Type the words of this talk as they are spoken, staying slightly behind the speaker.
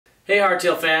Hey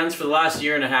Hardtail fans, for the last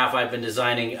year and a half I've been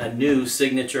designing a new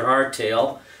signature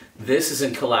hardtail. This is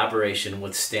in collaboration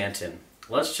with Stanton.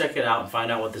 Let's check it out and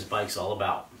find out what this bike's all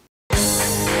about.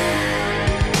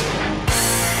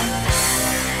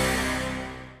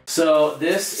 So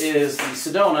this is the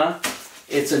Sedona.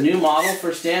 It's a new model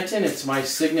for Stanton. It's my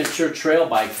signature trail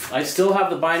bike. I still have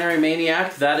the Binary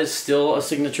Maniac. That is still a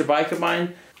signature bike of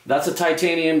mine. That's a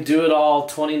titanium do-it-all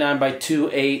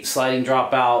 29x2.8 sliding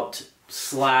dropout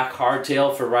slack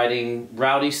hardtail for riding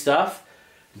rowdy stuff.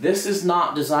 This is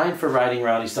not designed for riding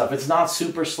rowdy stuff. It's not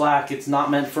super slack. It's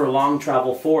not meant for a long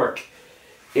travel fork.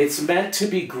 It's meant to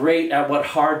be great at what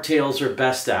hardtails are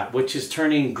best at, which is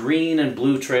turning green and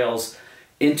blue trails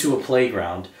into a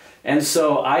playground. And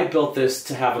so I built this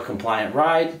to have a compliant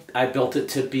ride. I built it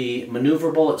to be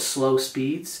maneuverable at slow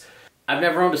speeds. I've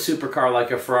never owned a supercar like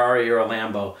a Ferrari or a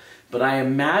Lambo, but I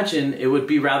imagine it would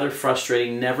be rather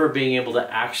frustrating never being able to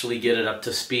actually get it up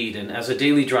to speed. And as a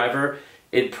daily driver,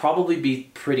 it'd probably be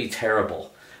pretty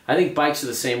terrible. I think bikes are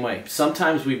the same way.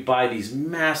 Sometimes we buy these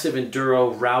massive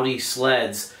enduro rowdy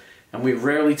sleds and we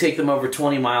rarely take them over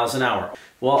 20 miles an hour.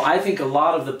 Well, I think a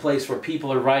lot of the place where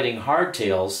people are riding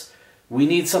hardtails, we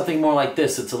need something more like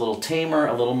this. It's a little tamer,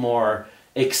 a little more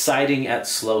exciting at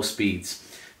slow speeds.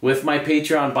 With my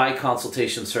Patreon bike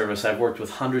consultation service, I've worked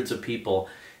with hundreds of people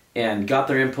and got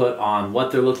their input on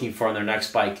what they're looking for in their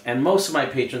next bike. And most of my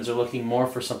patrons are looking more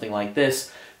for something like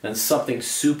this than something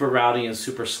super rowdy and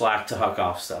super slack to huck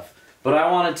off stuff. But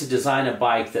I wanted to design a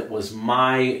bike that was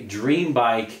my dream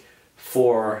bike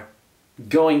for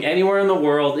going anywhere in the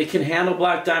world. It can handle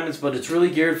black diamonds, but it's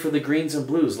really geared for the greens and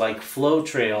blues, like flow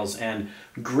trails and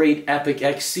great epic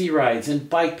XC rides and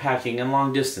bike packing and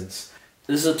long distance.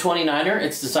 This is a 29er.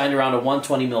 It's designed around a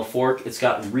 120mm fork. It's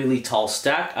got really tall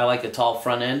stack. I like a tall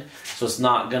front end, so it's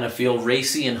not going to feel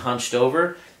racy and hunched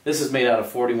over. This is made out of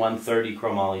 4130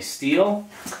 chromoly steel.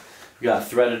 We got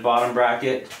threaded bottom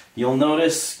bracket. You'll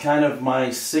notice kind of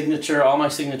my signature, all my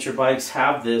signature bikes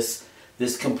have this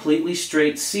completely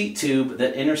straight seat tube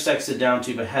that intersects the down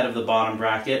tube ahead of the bottom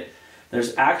bracket.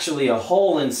 There's actually a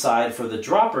hole inside for the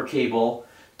dropper cable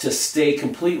to stay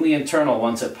completely internal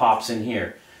once it pops in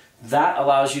here. That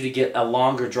allows you to get a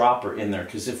longer dropper in there,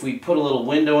 because if we put a little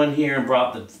window in here and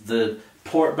brought the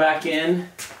port back in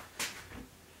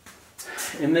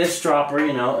this dropper,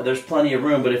 you know, there's plenty of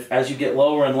room, but as you get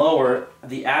lower and lower,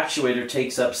 the actuator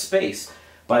takes up space.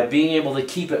 By being able to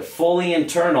keep it fully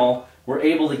internal, we're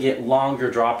able to get longer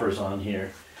droppers on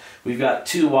here. We've got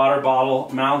 2 water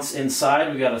bottle mounts inside.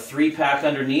 We've got a 3-pack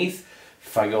underneath.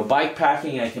 If I go bike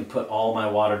packing, I can put all my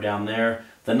water down there.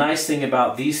 The nice thing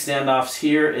about these standoffs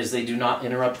here is they do not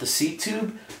interrupt the seat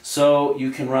tube, so you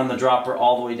can run the dropper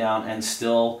all the way down and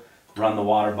still run the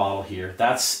water bottle here.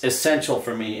 That's essential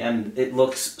for me, and it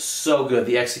looks so good.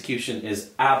 The execution is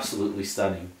absolutely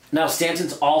stunning. Now,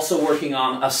 Stanton's also working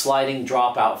on a sliding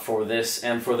dropout for this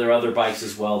and for their other bikes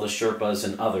as well, the Sherpas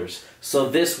and others. So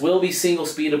this will be single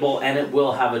speedable and it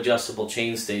will have adjustable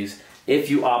chainstays if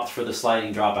you opt for the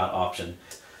sliding dropout option.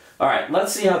 Alright,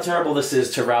 let's see how terrible this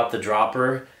is to route the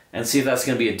dropper and see if that's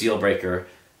going to be a deal breaker.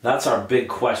 That's our big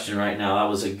question right now. That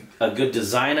was a good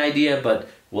design idea, but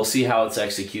we'll see how it's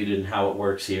executed and how it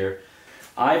works here.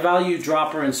 I value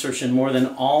dropper insertion more than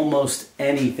almost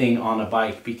anything on a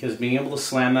bike, because being able to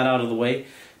slam that out of the way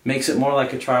makes it more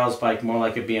like a trials bike, more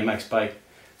like a BMX bike,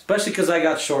 especially because I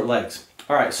got short legs.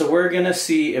 Alright, so we're going to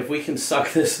see if we can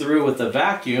suck this through with the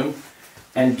vacuum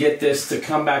and get this to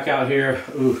come back out here.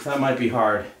 Ooh, that might be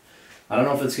hard. I don't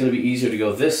know if it's going to be easier to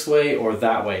go this way or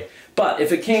that way. But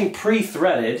if it came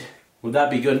pre-threaded, would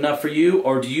that be good enough for you?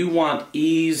 Or do you want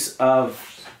ease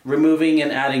of removing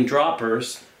and adding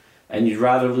droppers, and you'd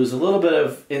rather lose a little bit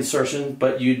of insertion,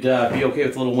 but you'd be okay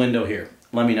with a little window here?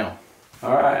 Let me know.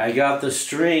 Alright, I got the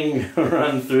string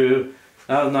run through.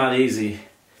 That was not easy.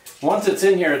 Once it's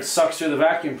in here, it sucks through the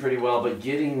vacuum pretty well, but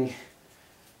getting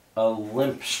a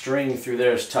limp string through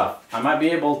there is tough. I might be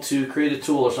able to create a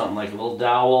tool or something, like a little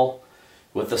dowel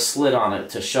with a slit on it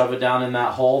to shove it down in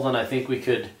that hole. Then I think we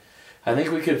could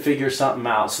figure something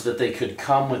out so that they could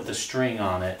come with the string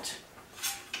on it.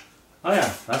 Oh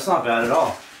yeah, that's not bad at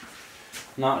all.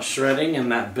 Not shredding,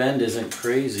 and that bend isn't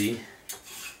crazy.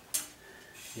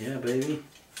 Yeah, baby.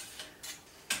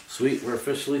 Sweet, we're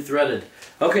officially threaded.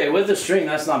 Okay, with the string,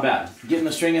 that's not bad. Getting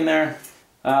the string in there,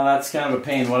 that's kind of a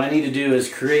pain. What I need to do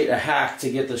is create a hack to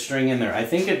get the string in there. I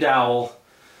think a dowel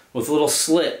with a little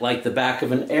slit like the back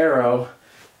of an arrow,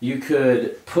 you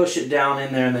could push it down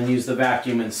in there and then use the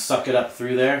vacuum and suck it up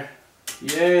through there.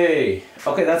 Yay!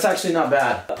 Okay, that's actually not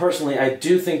bad. Personally, I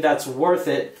do think that's worth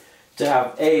it to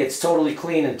have A, it's totally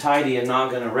clean and tidy and not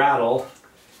going to rattle,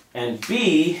 and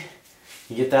B,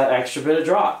 You get that extra bit of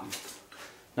drop.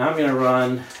 Now I'm going to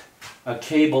run a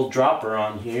cable dropper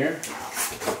on here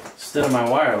instead of my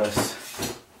wireless.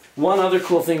 One other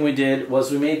cool thing we did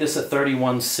was we made this a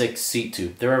 31/6 seat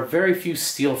tube. There are very few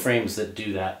steel frames that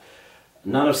do that.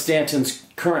 None of Stanton's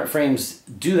current frames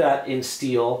do that in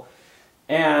steel.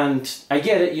 And I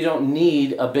get it, you don't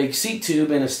need a big seat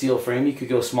tube in a steel frame. You could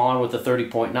go smaller with a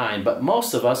 30.9, but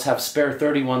most of us have spare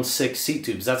 31/6 seat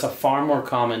tubes. That's a far more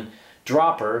common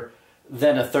dropper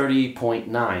than a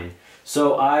 30.9.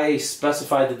 So I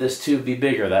specified that this tube be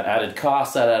bigger. That added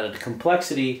cost, that added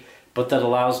complexity, but that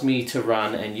allows me to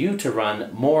run and you to run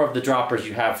more of the droppers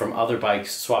you have from other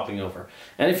bikes swapping over.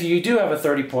 And if you do have a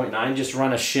 30.9, just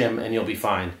run a shim and you'll be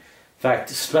fine. In fact,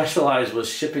 Specialized was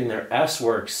shipping their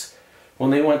S-Works when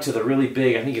they went to the really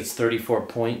big, I think it's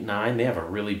 34.9, they have a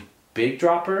really big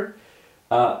dropper.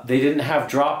 They didn't have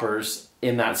droppers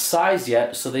in that size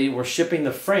yet, so they were shipping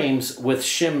the frames with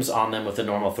shims on them with a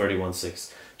normal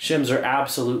 31/6. Shims are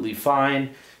absolutely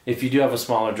fine if you do have a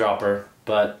smaller dropper,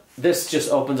 but this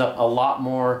just opens up a lot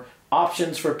more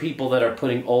options for people that are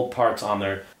putting old parts on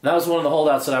there. That was one of the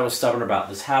holdouts that I was stubborn about.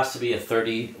 This has to be a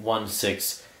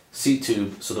 31/6 seat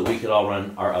tube so that we could all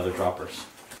run our other droppers.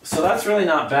 So that's really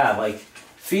not bad. Like,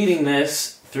 feeding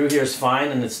this through here is fine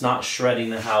and it's not shredding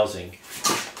the housing.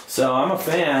 So I'm a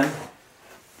fan.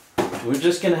 We're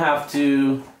just going to have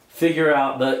to figure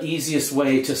out the easiest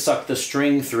way to suck the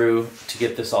string through to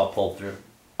get this all pulled through.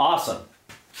 Awesome.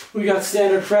 We got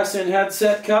standard press-in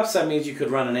headset cups. That means you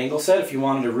could run an angle set if you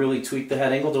wanted to really tweak the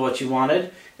head angle to what you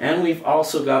wanted. And we've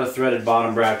also got a threaded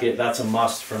bottom bracket. That's a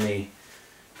must for me.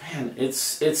 Man,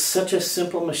 it's such a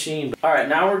simple machine. All right,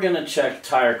 now we're going to check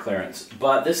tire clearance.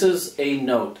 But this is a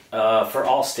note for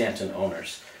all Stanton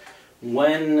owners.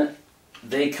 When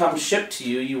they come shipped to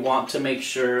you, you want to make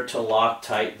sure to lock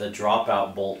tight the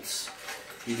dropout bolts.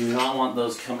 You do not want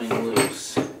those coming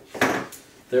loose.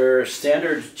 They're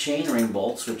standard chainring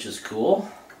bolts, which is cool.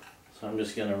 So I'm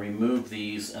just going to remove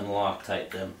these and lock tight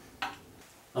them.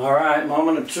 All right,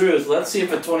 moment of truth. Let's see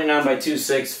if a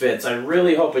 29x26 fits. I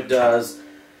really hope it does.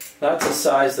 That's a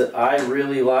size that I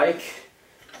really like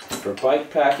for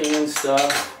bike packing and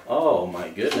stuff. Oh my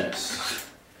goodness.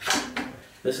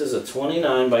 This is a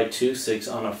 29x26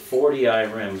 on a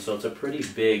 40i rim, so it's a pretty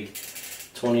big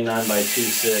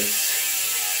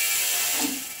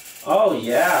 29x26. Oh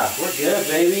yeah, we're good,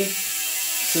 baby.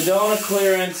 Sedona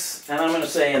clearance, and I'm going to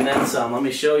say and then some. Let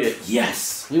me show you.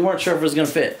 Yes! We weren't sure if it was going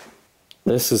to fit.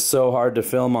 This is so hard to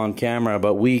film on camera,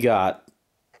 but we got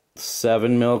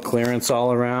 7mm clearance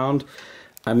all around.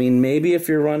 I mean, maybe if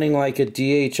you're running like a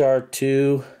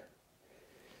DHR2,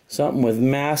 something with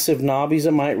massive knobbies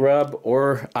it might rub,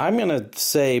 or I'm going to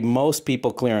say most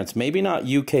people clearance. Maybe not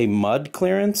UK mud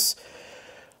clearance,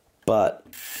 but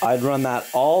I'd run that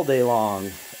all day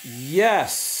long.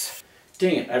 Yes!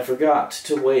 Dang it, I forgot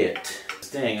to weigh it.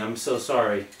 Dang, I'm so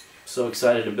sorry. So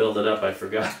excited to build it up, I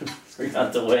forgot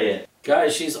to weigh it.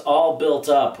 Guys, she's all built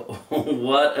up.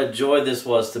 What a joy this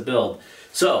was to build.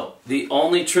 So, the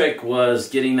only trick was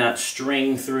getting that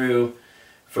string through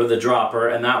for the dropper,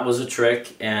 and that was a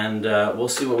trick, and we'll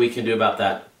see what we can do about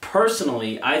that.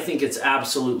 Personally, I think it's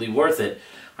absolutely worth it.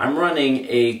 I'm running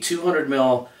a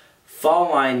 200mm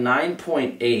fall line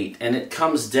 9.8, and it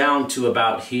comes down to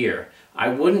about here. I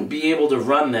wouldn't be able to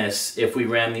run this if we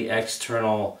ran the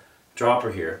external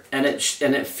dropper here. And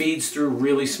it feeds through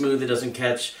really smooth, it doesn't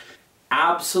catch.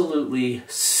 Absolutely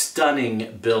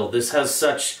stunning build. This has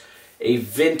such a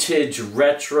vintage,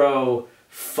 retro,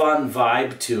 fun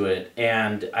vibe to it,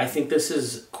 and I think this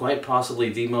is quite possibly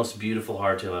the most beautiful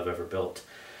hardtail I've ever built.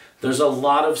 There's a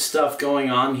lot of stuff going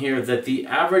on here that the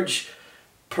average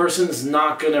person's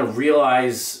not going to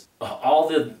realize,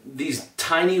 all these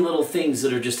tiny little things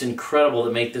that are just incredible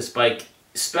that make this bike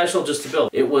special just to build.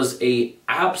 It was a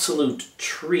absolute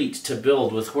treat to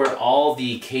build with where all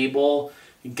the cable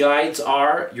guides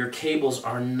are. Your cables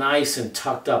are nice and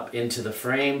tucked up into the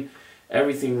frame.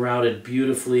 Everything routed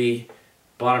beautifully.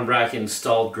 Bottom bracket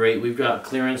installed great. We've got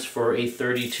clearance for a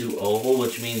 32 oval,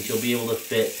 which means you'll be able to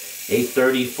fit a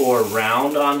 34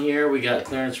 round on here. We got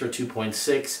clearance for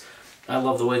 2.6. I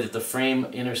love the way that the frame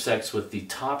intersects with the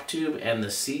top tube and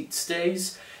the seat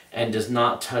stays and does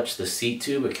not touch the seat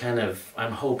tube. It kind of,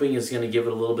 I'm hoping, is going to give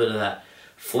it a little bit of that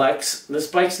flex. This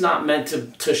bike's not meant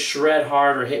to shred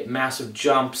hard or hit massive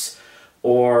jumps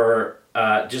or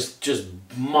just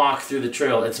mock through the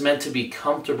trail. It's meant to be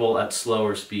comfortable at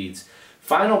slower speeds.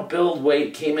 Final build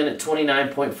weight came in at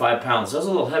 29.5 pounds. That was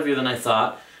a little heavier than I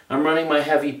thought. I'm running my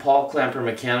heavy Paul Clamper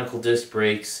mechanical disc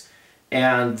brakes,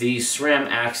 and the SRAM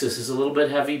axis is a little bit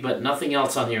heavy, but nothing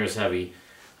else on here is heavy.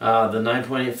 The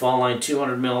 9.8 fall line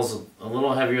 200 mils, a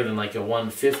little heavier than like a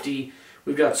 150.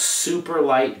 We've got super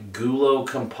light Gulo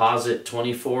composite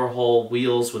 24-hole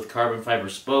wheels with carbon fiber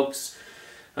spokes.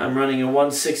 I'm running a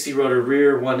 160 rotor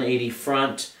rear, 180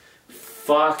 front.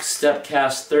 Fox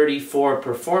Stepcast 34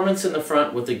 performance in the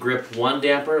front with the grip 1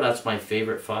 damper. That's my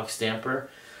favorite Fox damper.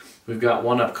 We've got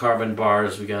 1-up carbon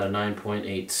bars. We got a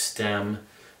 9.8 stem,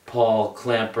 Paul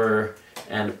clamper,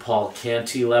 and Paul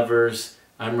cantilevers.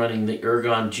 I'm running the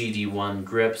Ergon GD1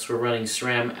 grips. We're running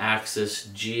SRAM Axis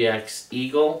GX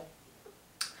Eagle.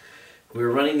 We're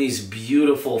running these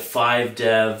beautiful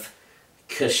 5-dev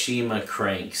Kashima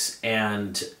cranks,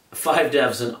 and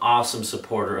 5dev's an awesome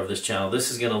supporter of this channel. This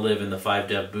is going to live in the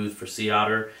 5dev booth for Sea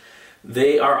Otter.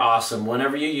 They are awesome.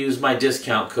 Whenever you use my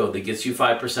discount code that gets you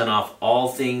 5% off all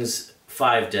things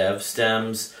 5dev,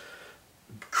 stems,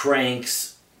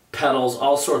 cranks, pedals,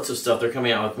 all sorts of stuff. They're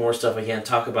coming out with more stuff I can't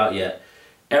talk about yet.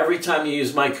 Every time you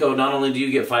use my code, not only do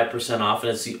you get 5% off,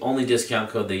 and it's the only discount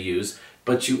code they use,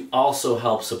 but you also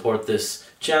help support this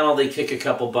channel. They kick a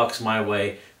couple bucks my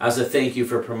way as a thank you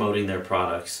for promoting their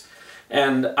products.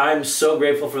 And I'm so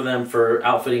grateful for them for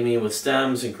outfitting me with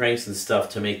stems and cranks and stuff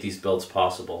to make these builds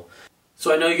possible.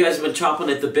 So I know you guys have been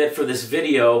chomping at the bit for this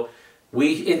video.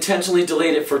 We intentionally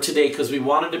delayed it for today because we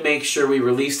wanted to make sure we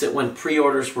released it when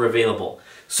pre-orders were available.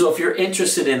 So if you're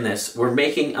interested in this, we're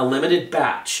making a limited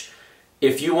batch.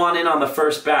 If you want in on the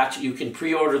first batch, you can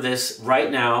pre-order this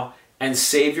right now and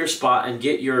save your spot and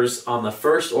get yours on the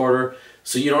first order,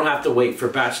 so you don't have to wait for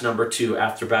batch number 2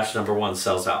 after batch number 1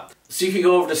 sells out. So you can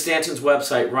go over to Stanton's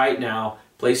website right now,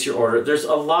 place your order. There's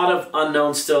a lot of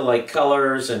unknowns still, like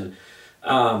colors and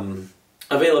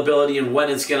availability and when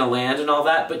it's going to land and all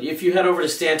that. But if you head over to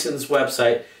Stanton's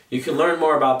website, you can learn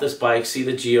more about this bike, see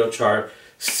the geo chart,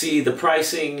 see the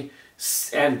pricing,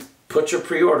 and put your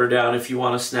pre-order down if you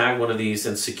want to snag one of these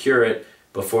and secure it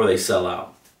before they sell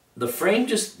out. The frame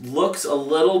just looks a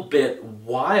little bit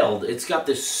wild. It's got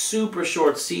this super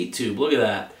short seat tube. Look at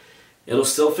that. It'll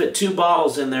still fit 2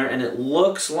 bottles in there, and it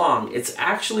looks long. It's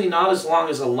actually not as long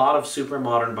as a lot of super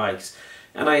modern bikes.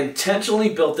 And I intentionally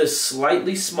built this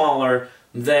slightly smaller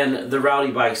than the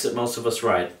rowdy bikes that most of us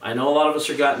ride. I know a lot of us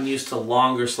are gotten used to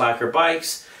longer, slacker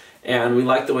bikes, and we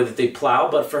like the way that they plow,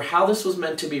 but for how this was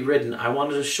meant to be ridden, I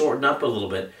wanted to shorten up a little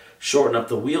bit. Shorten up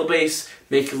the wheelbase,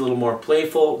 make it a little more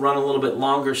playful, run a little bit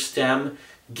longer stem,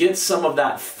 get some of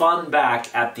that fun back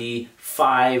at the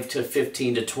 5 to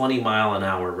 15 to 20 mile an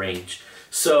hour range.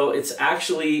 So it's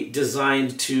actually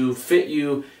designed to fit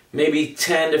you maybe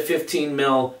 10 to 15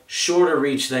 mil shorter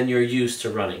reach than you're used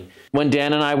to running. When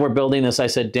Dan and I were building this, I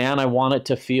said, Dan, I want it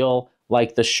to feel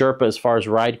like the Sherpa as far as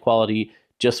ride quality,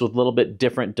 just with a little bit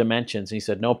different dimensions. And he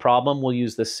said, no problem, we'll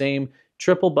use the same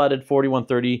triple butted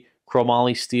 4130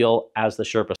 chromoly steel as the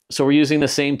Sherpa. So we're using the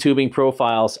same tubing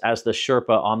profiles as the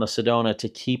Sherpa on the Sedona to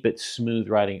keep it smooth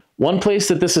riding. One place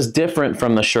that this is different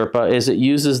from the Sherpa is it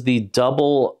uses the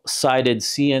double-sided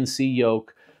CNC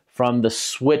yoke from the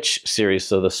Switch series,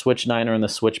 so the Switch Niner and the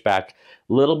Switchback.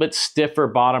 A little bit stiffer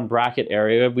bottom bracket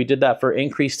area. We did that for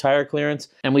increased tire clearance,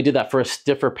 and we did that for a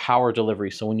stiffer power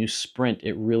delivery, so when you sprint,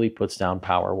 it really puts down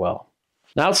power well.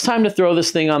 Now it's time to throw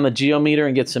this thing on the geometer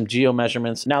and get some geo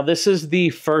measurements. Now this is the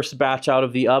first batch out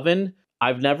of the oven.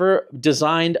 I've never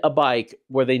designed a bike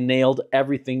where they nailed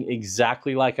everything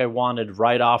exactly like I wanted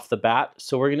right off the bat.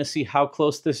 So we're gonna see how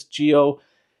close this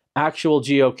actual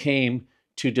geo came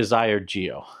to desired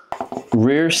geo.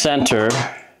 Rear center,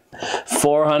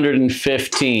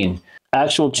 415.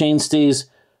 Actual chain stays,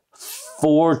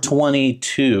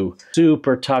 422.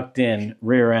 Super tucked in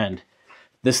rear end.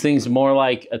 This thing's more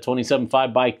like a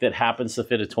 27.5 bike that happens to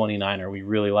fit a 29er. We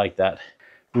really like that.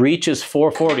 Reach is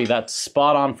 440. That's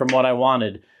spot on from what I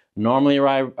wanted. Normally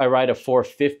I ride a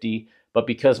 450, but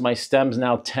because my stem's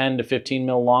now 10 to 15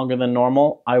 mil longer than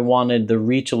normal, I wanted the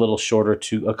reach a little shorter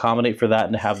to accommodate for that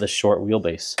and to have this short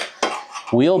wheelbase.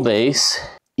 Wheelbase,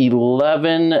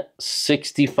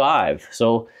 1165.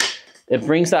 So it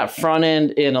brings that front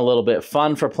end in a little bit.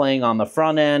 Fun for playing on the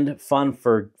front end, fun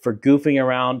for goofing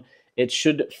around. It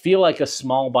should feel like a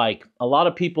small bike. A lot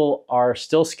of people are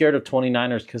still scared of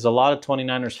 29ers because a lot of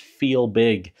 29ers feel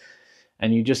big,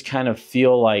 and you just kind of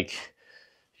feel like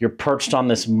you're perched on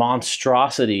this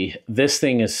monstrosity. This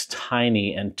thing is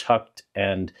tiny and tucked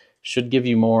and should give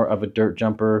you more of a dirt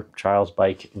jumper, trials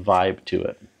bike vibe to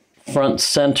it. Front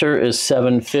center is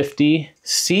 750.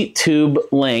 Seat tube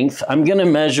length, I'm gonna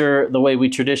measure the way we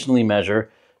traditionally measure.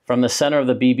 From the center of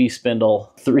the BB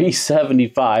spindle,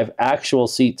 375 actual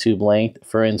seat tube length.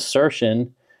 For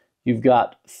insertion, you've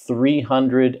got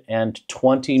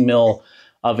 320 mil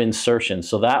of insertion.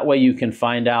 So that way you can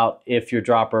find out if your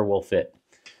dropper will fit.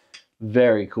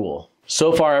 Very cool.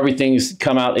 So far, everything's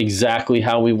come out exactly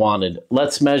how we wanted.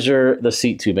 Let's measure the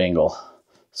seat tube angle.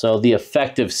 So the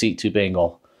effective seat tube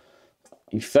angle.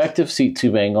 Effective seat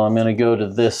tube angle, I'm gonna go to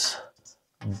this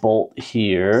bolt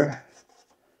here.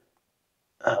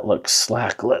 That looks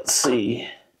slack, let's see.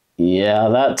 Yeah,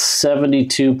 that's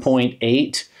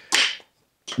 72.8.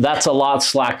 That's a lot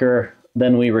slacker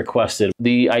than we requested.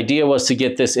 The idea was to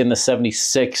get this in the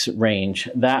 76 range.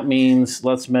 That means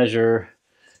let's measure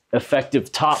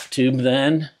effective top tube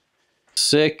then.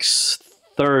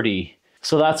 630.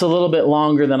 So that's a little bit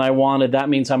longer than I wanted. That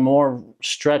means I'm more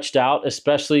stretched out,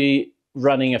 especially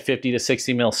running a 50 to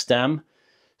 60 mil stem.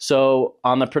 So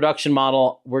on the production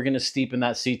model, we're gonna steepen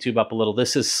that seat tube up a little.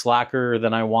 This is slacker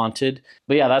than I wanted.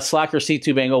 But yeah, that slacker seat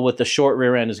tube angle with the short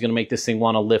rear end is gonna make this thing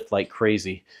wanna lift like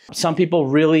crazy. Some people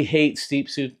really hate steep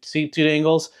seat tube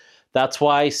angles. That's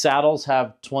why saddles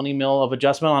have 20 mil of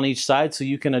adjustment on each side, so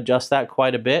you can adjust that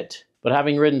quite a bit. But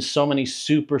having ridden so many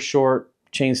super short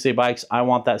chainstay bikes, I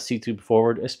want that seat tube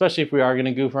forward, especially if we are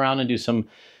gonna goof around and do some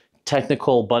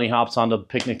technical bunny hops onto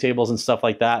picnic tables and stuff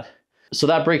like that. So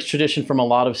that breaks tradition from a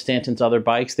lot of Stanton's other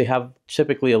bikes. They have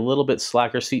typically a little bit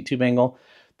slacker seat tube angle.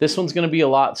 This one's gonna be a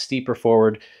lot steeper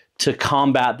forward to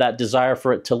combat that desire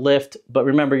for it to lift. But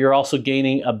remember, you're also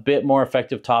gaining a bit more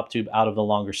effective top tube out of the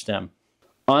longer stem.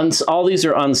 All these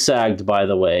are unsagged, by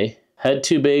the way. Head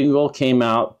tube angle came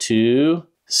out to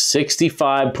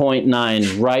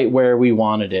 65.9, right where we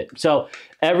wanted it. So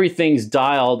everything's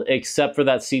dialed except for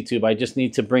that seat tube. I just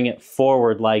need to bring it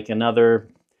forward like another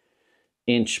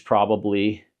inch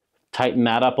probably. Tighten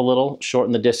that up a little,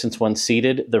 shorten the distance when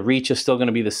seated. The reach is still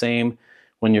gonna be the same.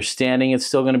 When you're standing, it's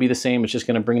still gonna be the same. It's just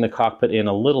gonna bring the cockpit in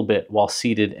a little bit while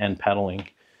seated and pedaling.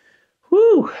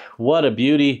 Whew, what a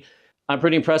beauty. I'm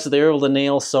pretty impressed that they were able to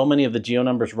nail so many of the geo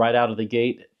numbers right out of the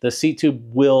gate. The seat tube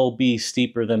will be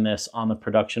steeper than this on the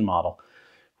production model,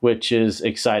 which is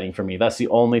exciting for me. That's the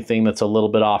only thing that's a little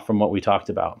bit off from what we talked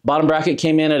about. Bottom bracket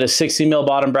came in at a 60 mil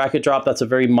bottom bracket drop. That's a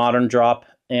very modern drop.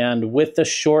 And with the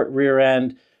short rear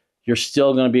end, you're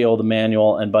still gonna be able to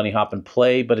manual and bunny hop and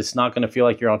play, but it's not gonna feel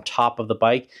like you're on top of the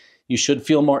bike. You should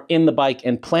feel more in the bike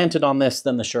and planted on this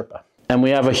than the Sherpa. And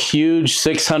we have a huge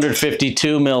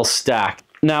 652 mil stack.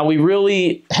 Now, we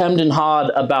really hemmed and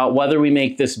hawed about whether we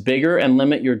make this bigger and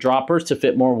limit your droppers to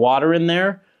fit more water in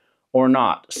there or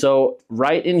not. So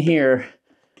right in here,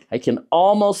 I can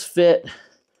almost fit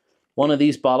one of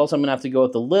these bottles. I'm gonna have to go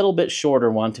with a little bit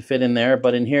shorter one to fit in there,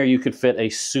 but in here you could fit a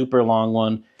super long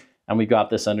one, and we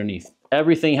got this underneath.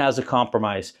 Everything has a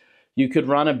compromise. You could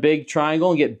run a big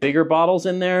triangle and get bigger bottles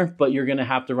in there, but you're gonna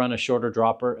have to run a shorter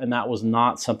dropper, and that was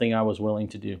not something I was willing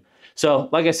to do. So,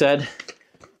 like I said,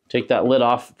 take that lid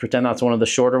off, pretend that's one of the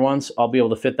shorter ones. I'll be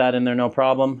able to fit that in there, no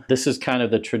problem. This is kind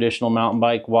of the traditional mountain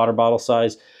bike water bottle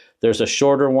size. There's a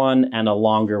shorter one and a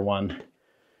longer one.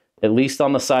 At least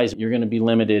on the size, you're gonna be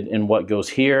limited in what goes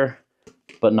here,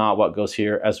 but not what goes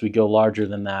here. As we go larger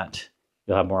than that,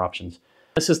 you'll have more options.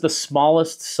 This is the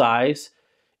smallest size.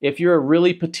 If you're a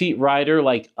really petite rider,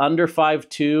 like under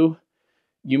 5'2",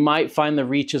 you might find the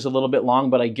reach is a little bit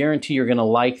long, but I guarantee you're gonna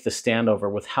like the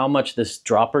standover with how much this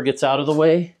dropper gets out of the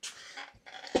way.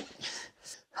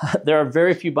 There are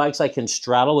very few bikes I can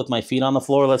straddle with my feet on the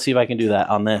floor. Let's see if I can do that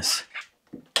on this.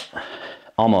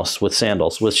 Almost with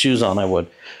sandals. With shoes on, I would.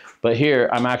 But here,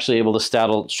 I'm actually able to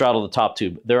straddle the top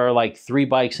tube. There are like 3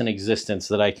 bikes in existence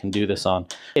that I can do this on.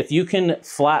 If you can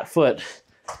flat foot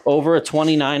over a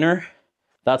 29er,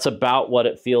 that's about what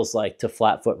it feels like to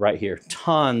flat foot right here.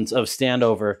 Tons of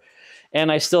standover.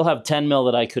 And I still have 10 mil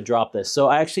that I could drop this. So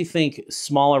I actually think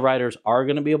smaller riders are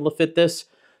gonna be able to fit this.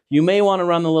 You may wanna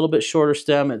run a little bit shorter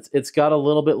stem. It's got a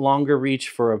little bit longer reach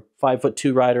for a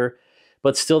 5'2" rider,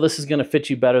 but still this is gonna fit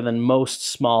you better than most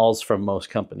smalls from most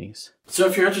companies. So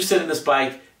if you're interested in this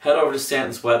bike, head over to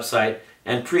Stanton's website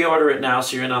and pre-order it now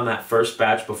so you're in on that first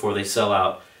batch before they sell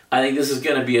out. I think this is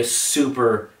gonna be a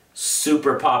super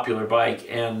popular bike,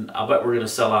 and I'll bet we're gonna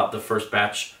sell out the first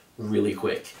batch really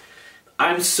quick.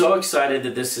 I'm so excited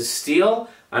that this is steel.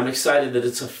 I'm excited that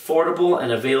it's affordable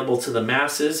and available to the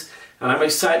masses, and I'm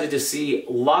excited to see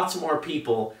lots more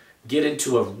people get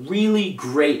into a really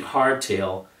great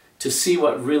hardtail to see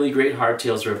what really great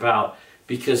hardtails are about,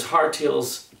 because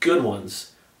hardtails, good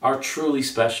ones, are truly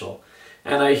special.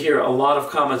 And I hear a lot of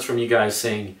comments from you guys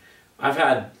saying, I've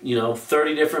had,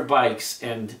 30 different bikes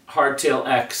and Hardtail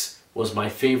X was my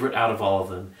favorite out of all of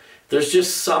them. There's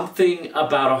just something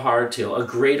about a hardtail, a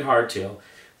great hardtail.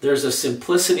 There's a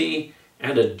simplicity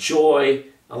and a joy,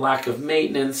 a lack of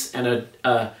maintenance, and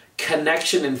a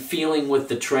connection and feeling with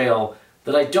the trail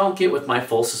that I don't get with my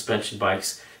full suspension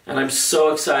bikes. And I'm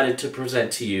so excited to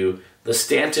present to you the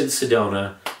Stanton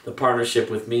Sedona the partnership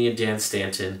with me and Dan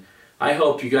Stanton. I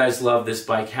hope you guys love this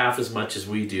bike half as much as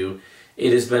we do.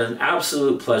 It has been an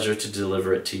absolute pleasure to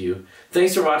deliver it to you.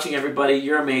 Thanks for watching, everybody.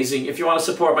 You're amazing. If you want to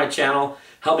support my channel,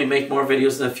 help me make more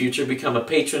videos in the future, become a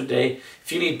patron today.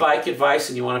 If you need bike advice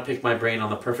and you want to pick my brain on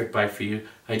the perfect bike for you,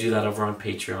 I do that over on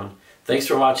Patreon. Thanks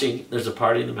for watching. There's a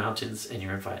party in the mountains and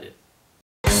you're invited.